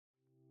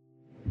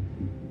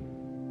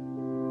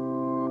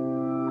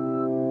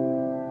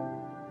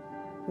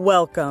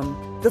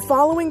Welcome. The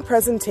following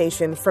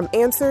presentation from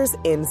Answers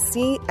in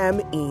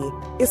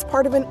CME is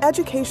part of an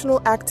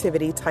educational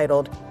activity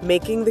titled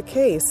Making the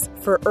Case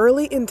for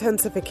Early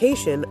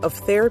Intensification of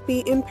Therapy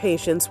in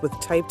Patients with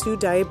Type 2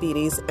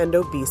 Diabetes and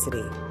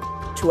Obesity.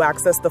 To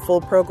access the full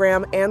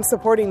program and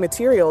supporting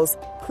materials,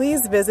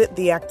 please visit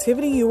the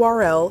activity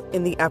URL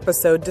in the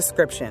episode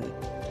description.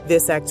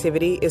 This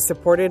activity is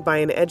supported by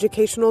an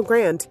educational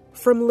grant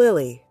from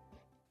Lilly.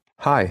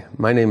 Hi,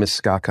 my name is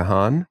Scott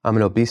Kahan. I'm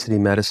an obesity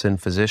medicine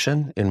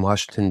physician in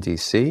Washington,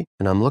 D.C.,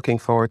 and I'm looking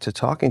forward to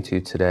talking to you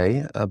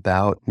today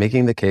about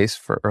making the case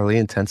for early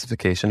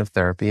intensification of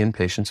therapy in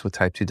patients with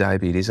type 2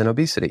 diabetes and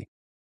obesity.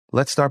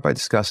 Let's start by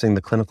discussing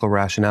the clinical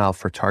rationale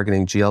for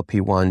targeting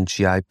GLP-1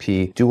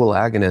 GIP dual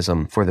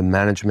agonism for the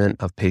management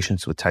of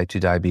patients with type 2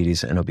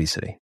 diabetes and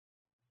obesity.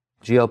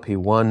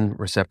 GLP-1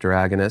 receptor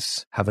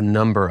agonists have a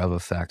number of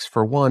effects.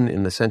 For one,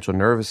 in the central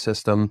nervous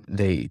system,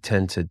 they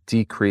tend to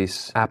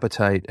decrease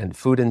appetite and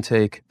food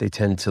intake. They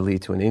tend to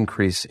lead to an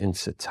increase in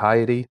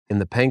satiety. In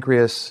the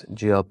pancreas,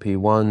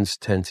 GLP-1s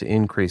tend to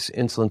increase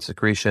insulin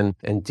secretion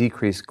and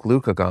decrease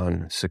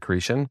glucagon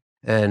secretion.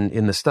 And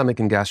in the stomach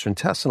and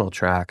gastrointestinal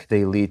tract,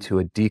 they lead to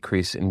a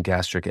decrease in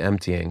gastric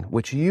emptying,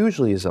 which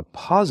usually is a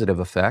positive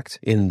effect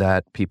in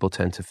that people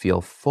tend to feel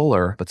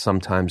fuller, but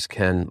sometimes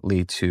can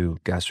lead to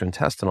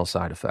gastrointestinal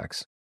side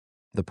effects.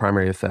 The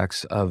primary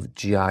effects of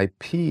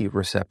GIP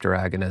receptor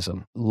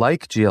agonism,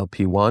 like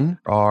GLP-1,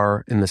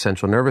 are in the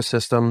central nervous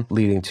system,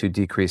 leading to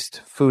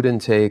decreased food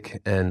intake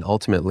and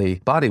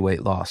ultimately body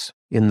weight loss.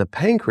 In the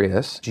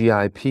pancreas,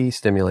 GIP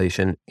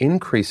stimulation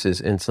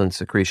increases insulin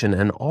secretion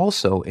and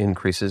also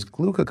increases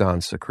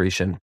glucagon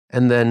secretion.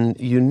 And then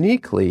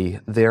uniquely,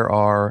 there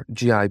are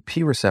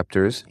GIP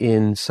receptors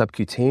in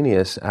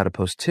subcutaneous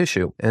adipose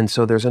tissue. And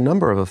so there's a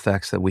number of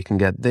effects that we can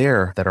get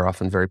there that are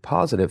often very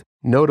positive.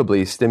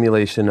 Notably,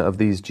 stimulation of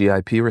these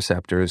GIP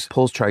receptors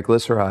pulls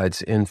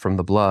triglycerides in from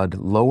the blood,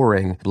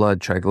 lowering blood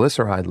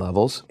triglyceride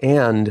levels.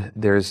 And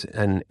there's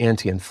an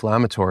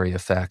anti-inflammatory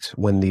effect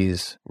when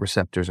these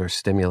receptors are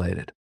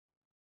stimulated.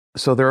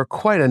 So there are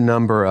quite a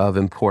number of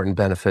important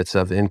benefits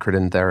of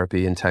incretin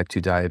therapy in type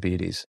 2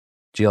 diabetes.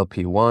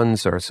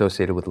 GLP-1s are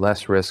associated with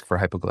less risk for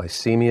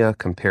hypoglycemia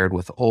compared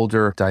with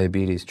older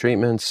diabetes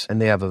treatments,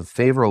 and they have a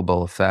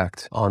favorable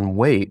effect on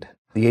weight.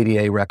 The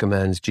ADA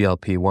recommends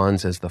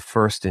GLP-1s as the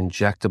first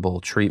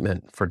injectable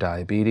treatment for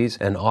diabetes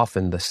and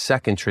often the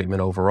second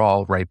treatment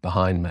overall, right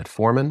behind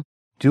metformin.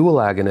 Dual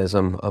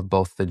agonism of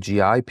both the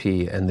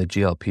GIP and the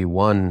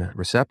GLP-1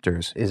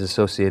 receptors is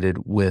associated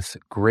with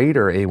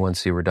greater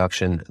A1C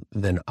reduction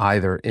than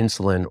either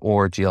insulin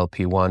or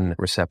GLP-1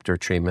 receptor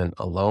treatment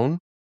alone.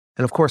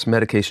 And of course,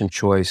 medication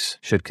choice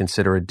should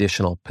consider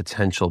additional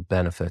potential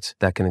benefits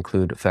that can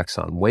include effects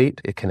on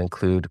weight, it can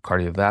include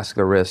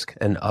cardiovascular risk,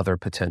 and other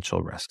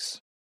potential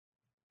risks.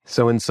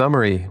 So in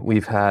summary,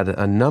 we've had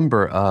a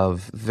number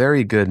of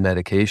very good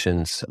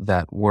medications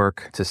that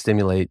work to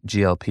stimulate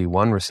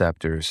GLP-1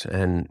 receptors,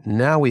 and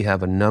now we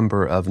have a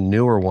number of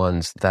newer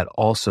ones that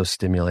also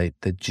stimulate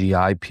the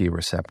GIP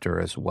receptor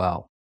as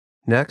well.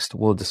 Next,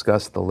 we'll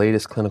discuss the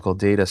latest clinical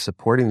data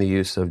supporting the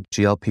use of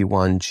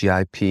GLP-1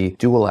 GIP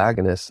dual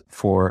agonists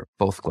for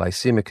both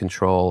glycemic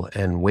control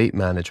and weight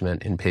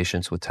management in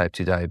patients with type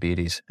 2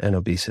 diabetes and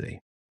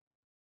obesity.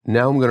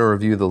 Now I'm going to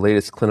review the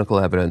latest clinical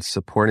evidence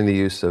supporting the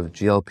use of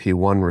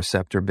GLP-1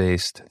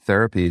 receptor-based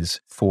therapies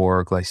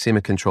for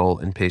glycemic control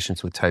in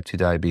patients with type 2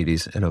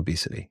 diabetes and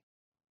obesity.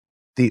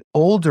 The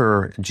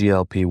older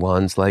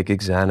GLP-1s, like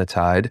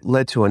exenatide,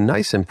 led to a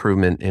nice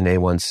improvement in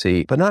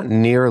A1C, but not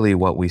nearly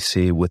what we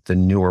see with the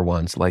newer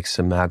ones, like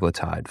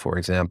semaglutide, for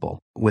example.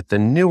 With the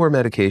newer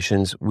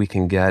medications, we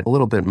can get a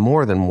little bit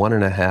more than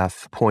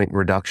 1.5-point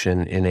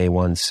reduction in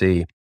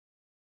A1C.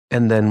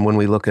 And then when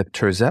we look at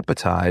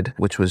tirzepatide,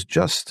 which was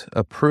just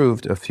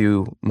approved a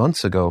few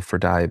months ago for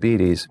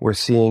diabetes, we're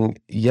seeing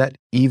yet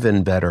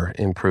even better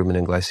improvement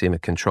in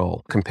glycemic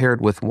control. Compared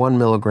with 1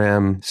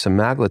 milligram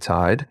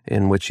semaglutide,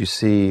 in which you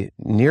see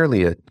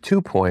nearly a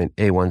 2-point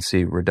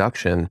A1C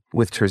reduction,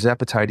 with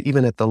tirzepatide,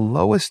 even at the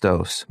lowest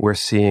dose, we're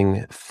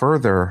seeing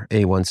further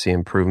A1C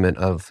improvement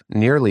of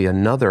nearly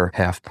another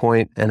 0.5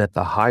 point. And at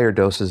the higher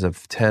doses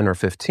of 10 or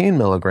 15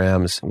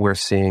 milligrams, we're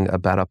seeing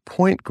about a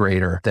point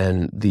greater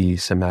than the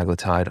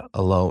semaglutide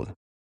alone.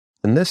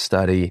 In this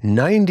study,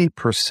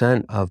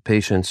 90% of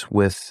patients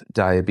with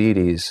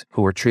diabetes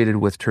who were treated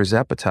with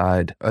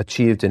tirzepatide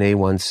achieved an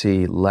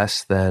A1C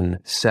less than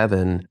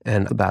 7,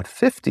 and about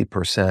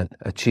 50%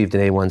 achieved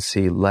an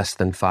A1C less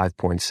than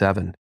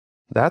 5.7.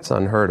 That's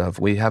unheard of.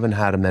 We haven't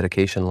had a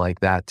medication like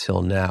that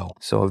till now.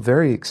 So a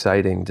very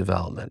exciting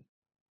development.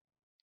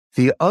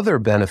 The other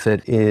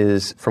benefit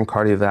is from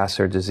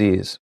cardiovascular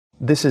disease.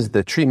 This is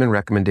the treatment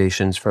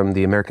recommendations from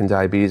the American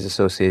Diabetes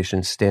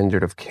Association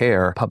Standard of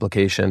Care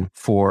publication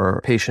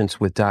for patients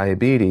with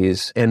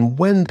diabetes. And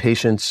when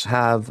patients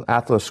have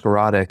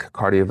atherosclerotic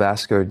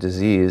cardiovascular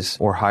disease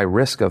or high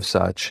risk of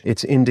such,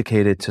 it's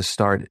indicated to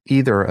start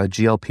either a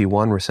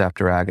GLP-1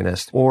 receptor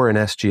agonist or an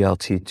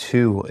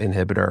SGLT2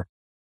 inhibitor.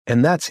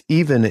 And that's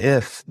even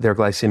if their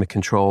glycemic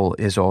control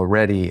is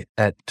already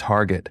at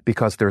target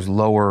because there's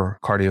lower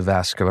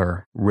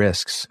cardiovascular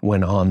risks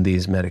when on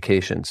these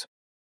medications.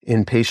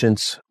 In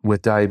patients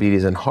with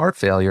diabetes and heart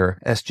failure,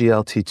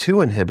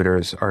 SGLT2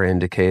 inhibitors are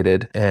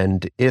indicated,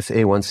 and if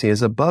A1C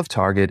is above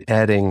target,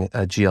 adding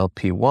a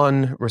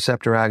GLP-1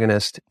 receptor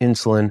agonist,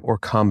 insulin, or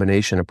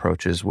combination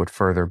approaches would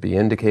further be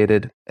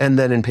indicated. And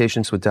then in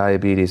patients with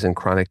diabetes and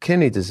chronic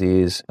kidney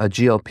disease, a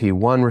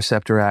GLP-1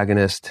 receptor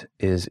agonist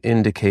is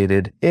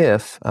indicated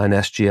if an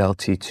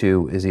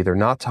SGLT2 is either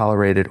not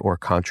tolerated or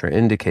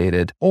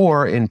contraindicated,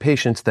 or in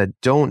patients that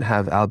don't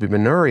have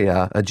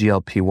albuminuria, a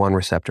GLP-1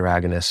 receptor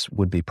agonist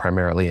would be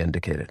primarily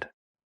indicated.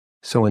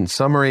 So in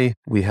summary,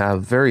 we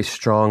have very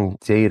strong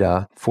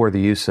data for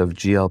the use of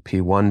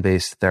GLP-1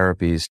 based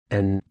therapies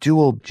and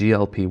dual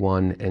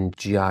GLP-1 and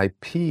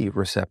GIP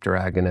receptor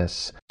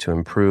agonists to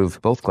improve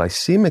both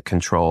glycemic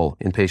control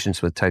in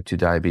patients with type 2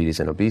 diabetes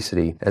and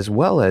obesity, as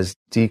well as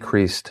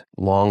decreased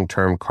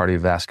long-term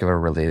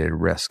cardiovascular related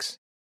risks.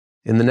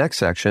 In the next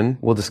section,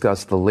 we'll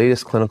discuss the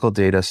latest clinical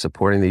data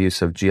supporting the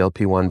use of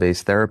GLP-1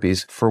 based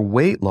therapies for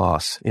weight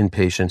loss in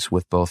patients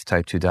with both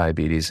type 2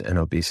 diabetes and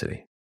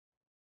obesity.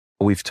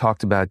 We've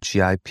talked about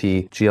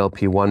GIP,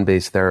 GLP-1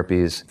 based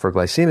therapies for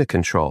glycemic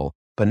control,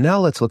 but now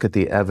let's look at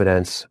the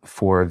evidence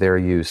for their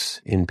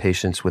use in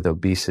patients with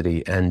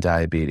obesity and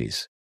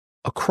diabetes.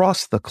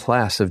 Across the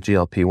class of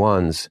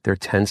GLP-1s, there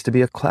tends to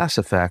be a class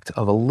effect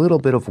of a little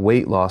bit of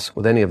weight loss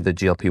with any of the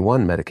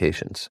GLP-1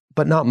 medications,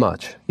 but not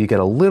much. You get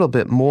a little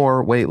bit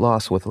more weight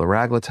loss with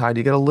liraglutide,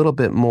 you get a little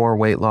bit more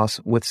weight loss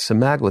with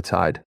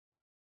semaglutide.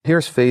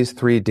 Here's phase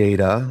 3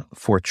 data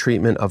for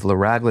treatment of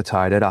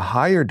liraglutide at a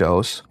higher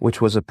dose,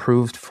 which was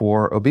approved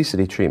for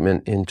obesity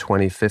treatment in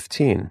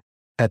 2015.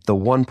 At the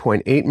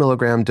 1.8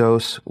 milligram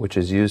dose, which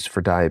is used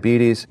for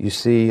diabetes, you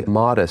see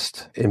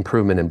modest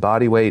improvement in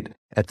body weight.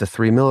 At the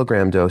 3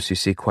 milligram dose, you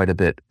see quite a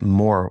bit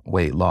more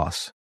weight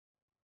loss.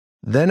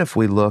 Then if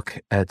we look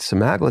at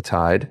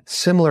semaglutide,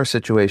 similar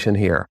situation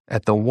here.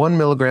 At the 1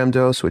 milligram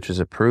dose, which is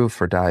approved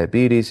for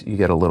diabetes, you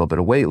get a little bit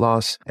of weight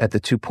loss. At the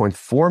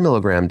 2.4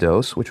 milligram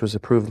dose, which was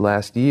approved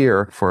last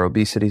year for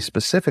obesity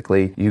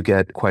specifically, you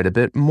get quite a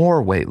bit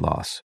more weight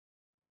loss.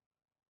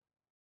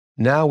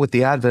 Now, with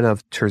the advent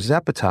of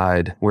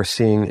tirzepatide, we're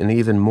seeing an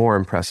even more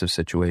impressive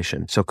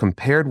situation. So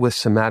compared with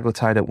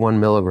semaglutide at 1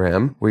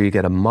 milligram, where you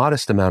get a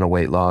modest amount of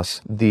weight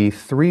loss, the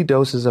 3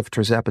 doses of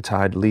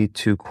tirzepatide lead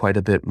to quite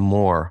a bit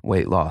more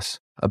weight loss.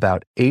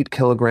 About 8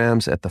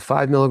 kilograms at the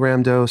 5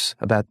 milligram dose,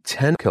 about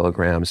 10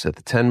 kilograms at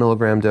the 10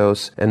 milligram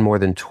dose, and more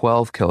than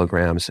 12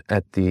 kilograms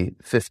at the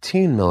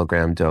 15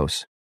 milligram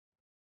dose.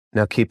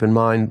 Now, keep in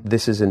mind,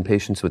 this is in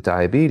patients with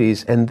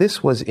diabetes, and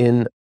this was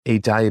in a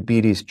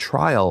diabetes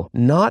trial,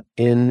 not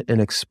in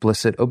an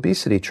explicit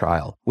obesity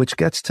trial, which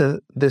gets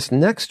to this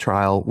next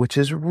trial, which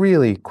is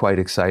really quite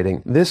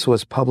exciting. This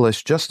was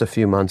published just a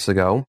few months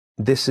ago.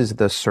 This is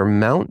the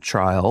SURMOUNT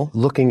trial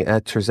looking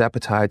at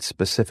tirzepatide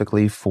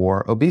specifically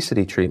for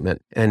obesity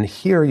treatment. And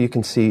here you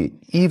can see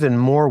even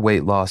more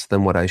weight loss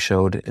than what I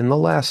showed in the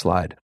last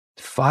slide.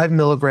 5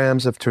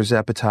 milligrams of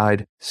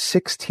tirzepatide,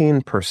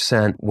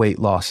 16% weight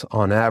loss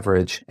on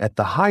average. At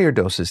the higher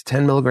doses,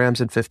 10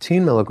 milligrams and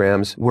 15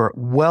 milligrams, were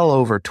well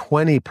over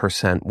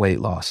 20% weight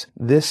loss.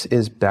 This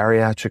is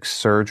bariatric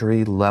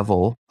surgery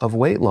level of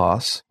weight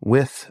loss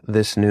with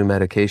this new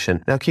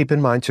medication. Now keep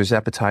in mind,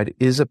 tirzepatide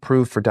is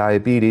approved for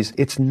diabetes.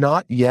 It's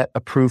not yet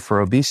approved for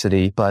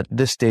obesity, but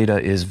this data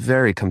is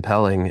very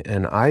compelling,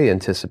 and I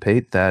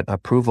anticipate that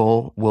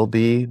approval will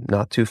be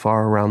not too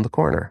far around the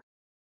corner.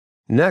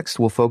 Next,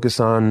 we'll focus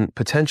on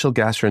potential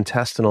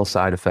gastrointestinal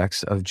side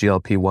effects of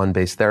GLP-1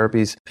 based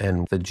therapies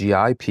and the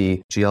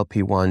GIP,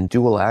 GLP-1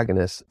 dual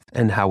agonists,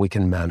 and how we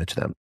can manage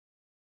them.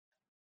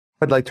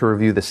 I'd like to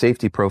review the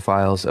safety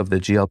profiles of the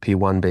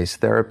GLP-1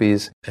 based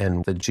therapies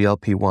and the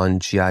GLP-1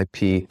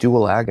 GIP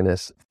dual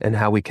agonists and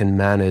how we can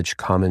manage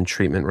common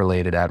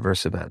treatment-related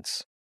adverse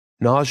events.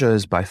 Nausea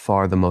is by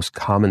far the most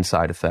common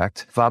side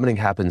effect. Vomiting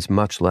happens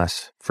much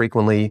less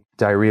frequently.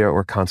 Diarrhea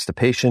or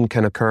constipation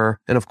can occur.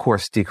 And of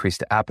course,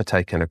 decreased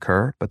appetite can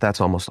occur, but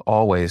that's almost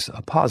always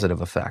a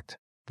positive effect.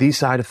 These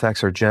side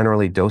effects are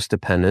generally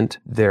dose-dependent.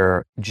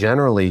 They're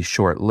generally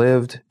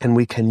short-lived, and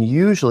we can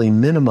usually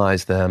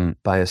minimize them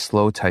by a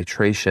slow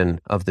titration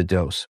of the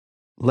dose.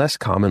 Less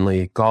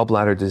commonly,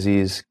 gallbladder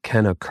disease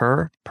can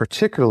occur,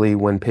 particularly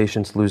when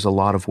patients lose a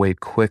lot of weight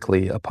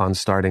quickly upon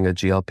starting a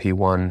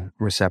GLP-1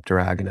 receptor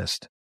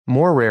agonist.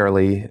 More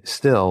rarely,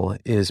 still,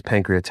 is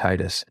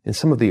pancreatitis. In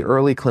some of the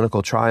early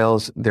clinical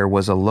trials, there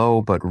was a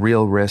low but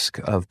real risk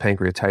of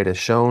pancreatitis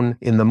shown.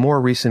 In the more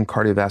recent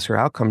cardiovascular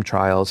outcome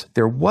trials,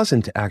 there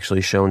wasn't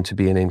actually shown to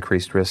be an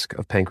increased risk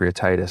of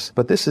pancreatitis,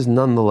 but this is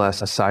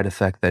nonetheless a side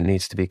effect that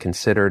needs to be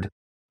considered.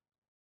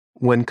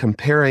 When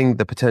comparing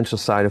the potential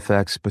side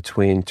effects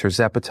between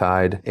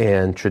tirzepatide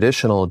and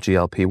traditional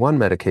GLP-1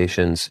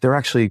 medications, they're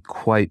actually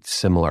quite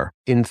similar.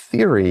 In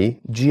theory,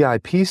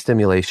 GIP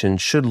stimulation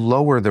should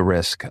lower the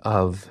risk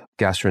of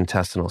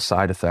gastrointestinal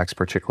side effects,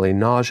 particularly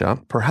nausea.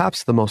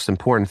 Perhaps the most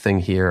important thing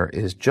here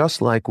is,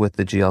 just like with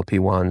the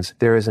GLP-1s,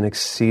 there is an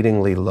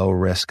exceedingly low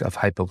risk of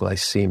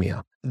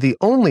hypoglycemia. The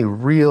only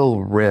real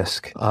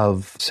risk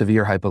of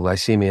severe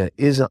hypoglycemia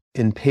is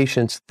in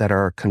patients that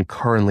are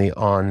concurrently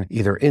on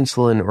either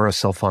insulin or a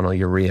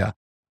sulfonylurea.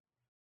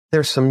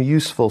 There's some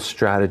useful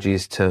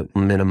strategies to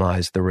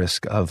minimize the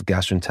risk of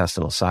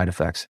gastrointestinal side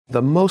effects.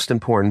 The most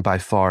important by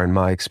far in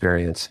my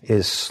experience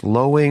is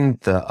slowing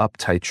the up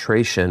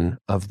titration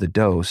of the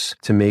dose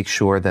to make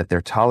sure that they're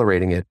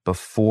tolerating it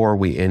before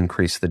we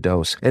increase the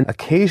dose. And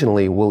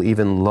occasionally we'll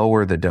even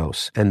lower the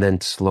dose and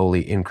then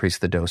slowly increase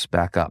the dose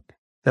back up.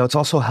 Now, it's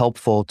also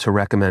helpful to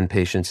recommend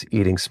patients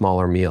eating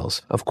smaller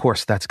meals. Of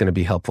course, that's going to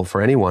be helpful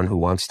for anyone who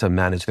wants to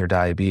manage their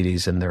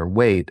diabetes and their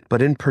weight.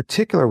 But in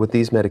particular with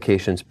these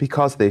medications,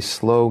 because they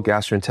slow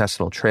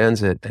gastrointestinal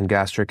transit and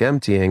gastric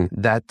emptying,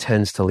 that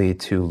tends to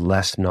lead to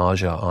less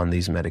nausea on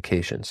these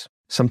medications.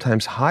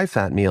 Sometimes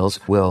high-fat meals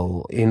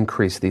will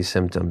increase these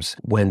symptoms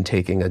when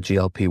taking a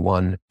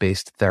GLP-1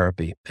 based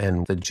therapy,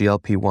 and the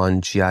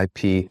GLP-1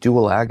 GIP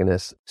dual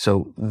agonists,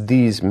 so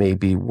these may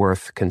be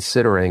worth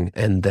considering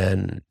and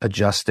then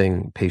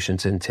adjusting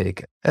patients'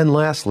 intake. And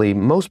lastly,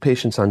 most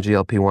patients on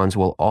GLP-1s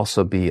will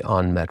also be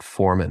on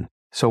metformin.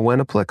 So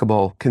when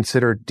applicable,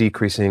 consider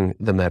decreasing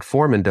the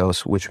metformin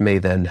dose, which may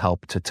then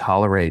help to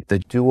tolerate the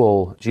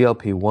dual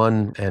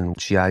GLP-1 and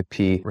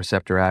GIP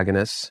receptor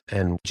agonists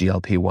and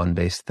GLP-1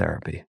 based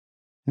therapy.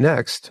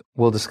 Next,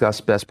 we'll discuss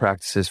best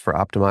practices for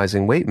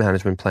optimizing weight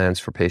management plans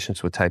for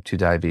patients with type 2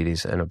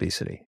 diabetes and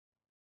obesity.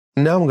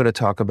 Now I'm going to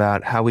talk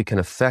about how we can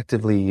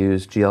effectively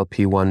use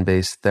GLP-1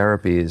 based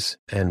therapies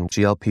and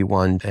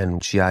GLP-1 and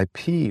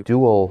GIP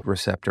dual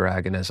receptor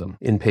agonism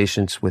in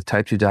patients with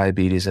type 2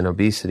 diabetes and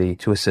obesity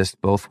to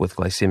assist both with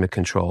glycemic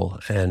control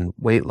and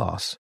weight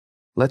loss.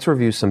 Let's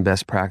review some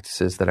best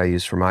practices that I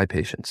use for my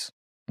patients.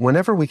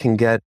 Whenever we can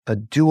get a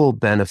dual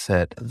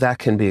benefit, that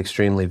can be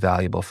extremely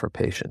valuable for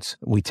patients.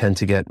 We tend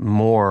to get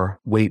more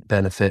weight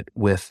benefit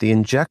with the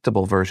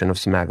injectable version of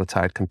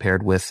semaglutide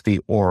compared with the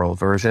oral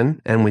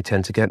version, and we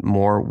tend to get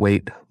more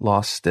weight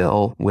loss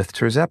still with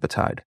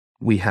tirzepatide.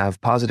 We have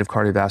positive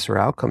cardiovascular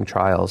outcome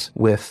trials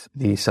with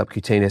the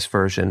subcutaneous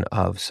version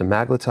of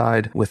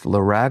semaglutide, with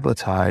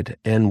liraglutide,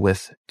 and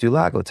with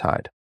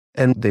dulaglutide.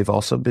 And they've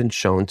also been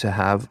shown to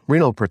have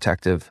renal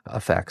protective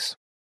effects.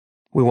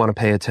 We want to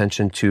pay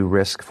attention to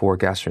risk for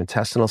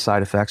gastrointestinal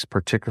side effects,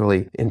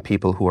 particularly in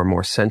people who are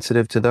more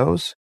sensitive to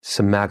those.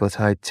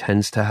 Semaglutide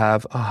tends to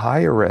have a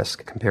higher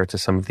risk compared to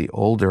some of the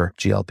older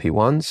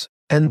GLP-1s.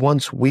 And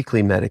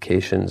once-weekly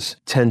medications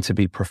tend to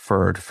be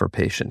preferred for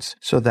patients.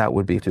 So that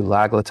would be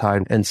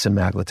dulaglutide and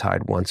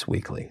semaglutide once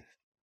weekly.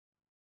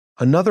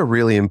 Another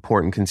really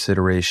important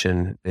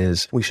consideration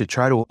is we should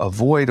try to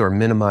avoid or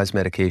minimize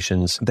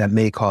medications that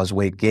may cause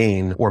weight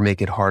gain or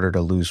make it harder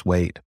to lose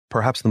weight.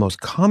 Perhaps the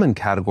most common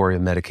category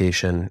of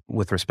medication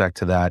with respect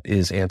to that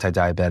is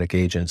anti-diabetic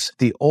agents.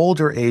 The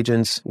older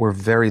agents were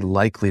very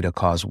likely to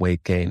cause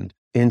weight gain,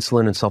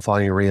 insulin and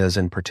sulfonylureas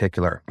in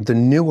particular. The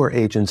newer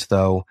agents,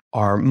 though,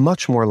 are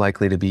much more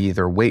likely to be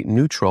either weight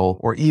neutral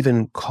or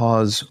even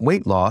cause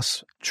weight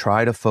loss.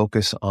 Try to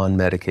focus on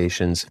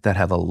medications that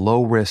have a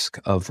low risk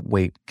of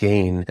weight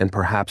gain and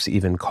perhaps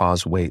even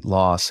cause weight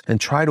loss, and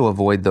try to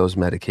avoid those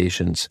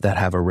medications that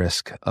have a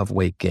risk of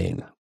weight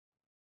gain.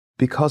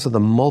 Because of the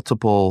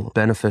multiple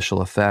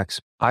beneficial effects,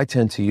 I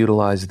tend to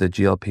utilize the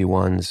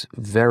GLP-1s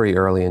very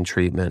early in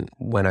treatment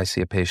when I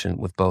see a patient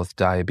with both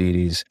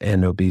diabetes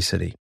and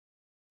obesity.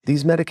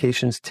 These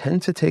medications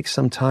tend to take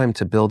some time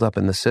to build up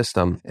in the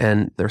system,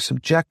 and their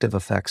subjective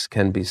effects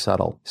can be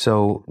subtle.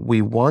 So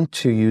we want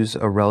to use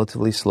a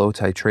relatively slow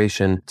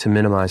titration to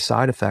minimize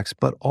side effects,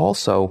 but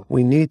also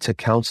we need to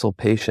counsel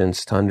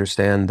patients to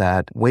understand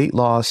that weight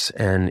loss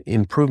and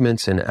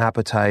improvements in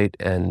appetite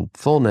and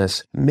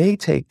fullness may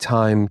take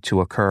time to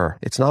occur.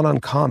 It's not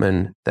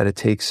uncommon that it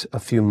takes a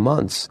few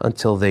months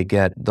until they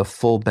get the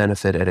full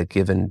benefit at a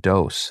given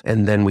dose,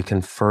 and then we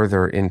can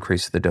further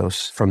increase the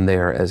dose from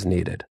there as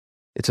needed.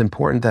 It's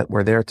important that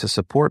we're there to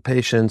support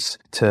patients,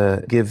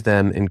 to give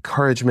them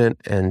encouragement,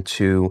 and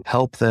to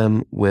help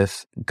them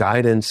with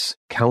guidance,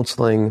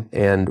 counseling,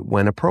 and,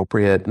 when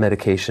appropriate,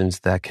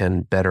 medications that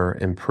can better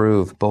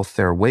improve both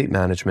their weight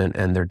management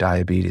and their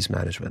diabetes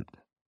management.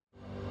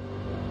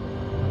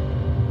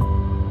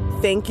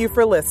 Thank you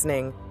for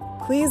listening.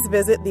 Please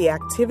visit the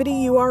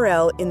activity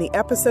URL in the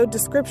episode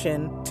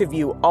description to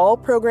view all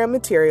program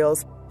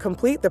materials,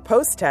 complete the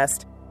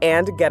post-test,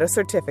 and get a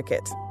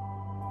certificate.